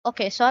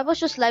Okay, so I was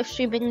just live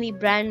streaming the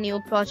brand new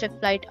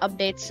Project Flight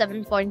update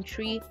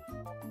 7.3,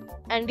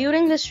 and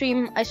during the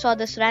stream, I saw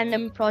this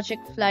random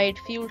Project Flight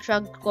fuel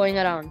truck going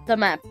around the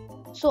map.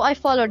 So I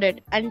followed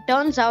it, and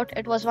turns out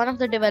it was one of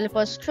the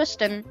developers,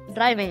 Tristan,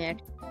 driving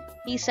it.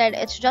 He said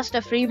it's just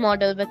a free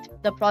model with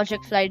the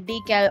Project Flight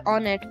decal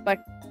on it, but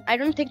I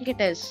don't think it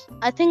is.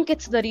 I think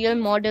it's the real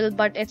model,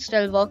 but it's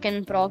still work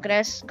in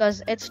progress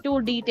because it's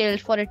too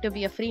detailed for it to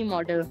be a free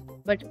model.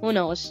 But who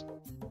knows?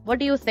 What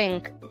do you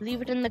think?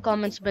 Leave it in the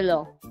comments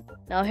below.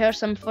 Now here's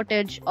some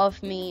footage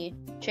of me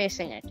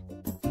chasing it.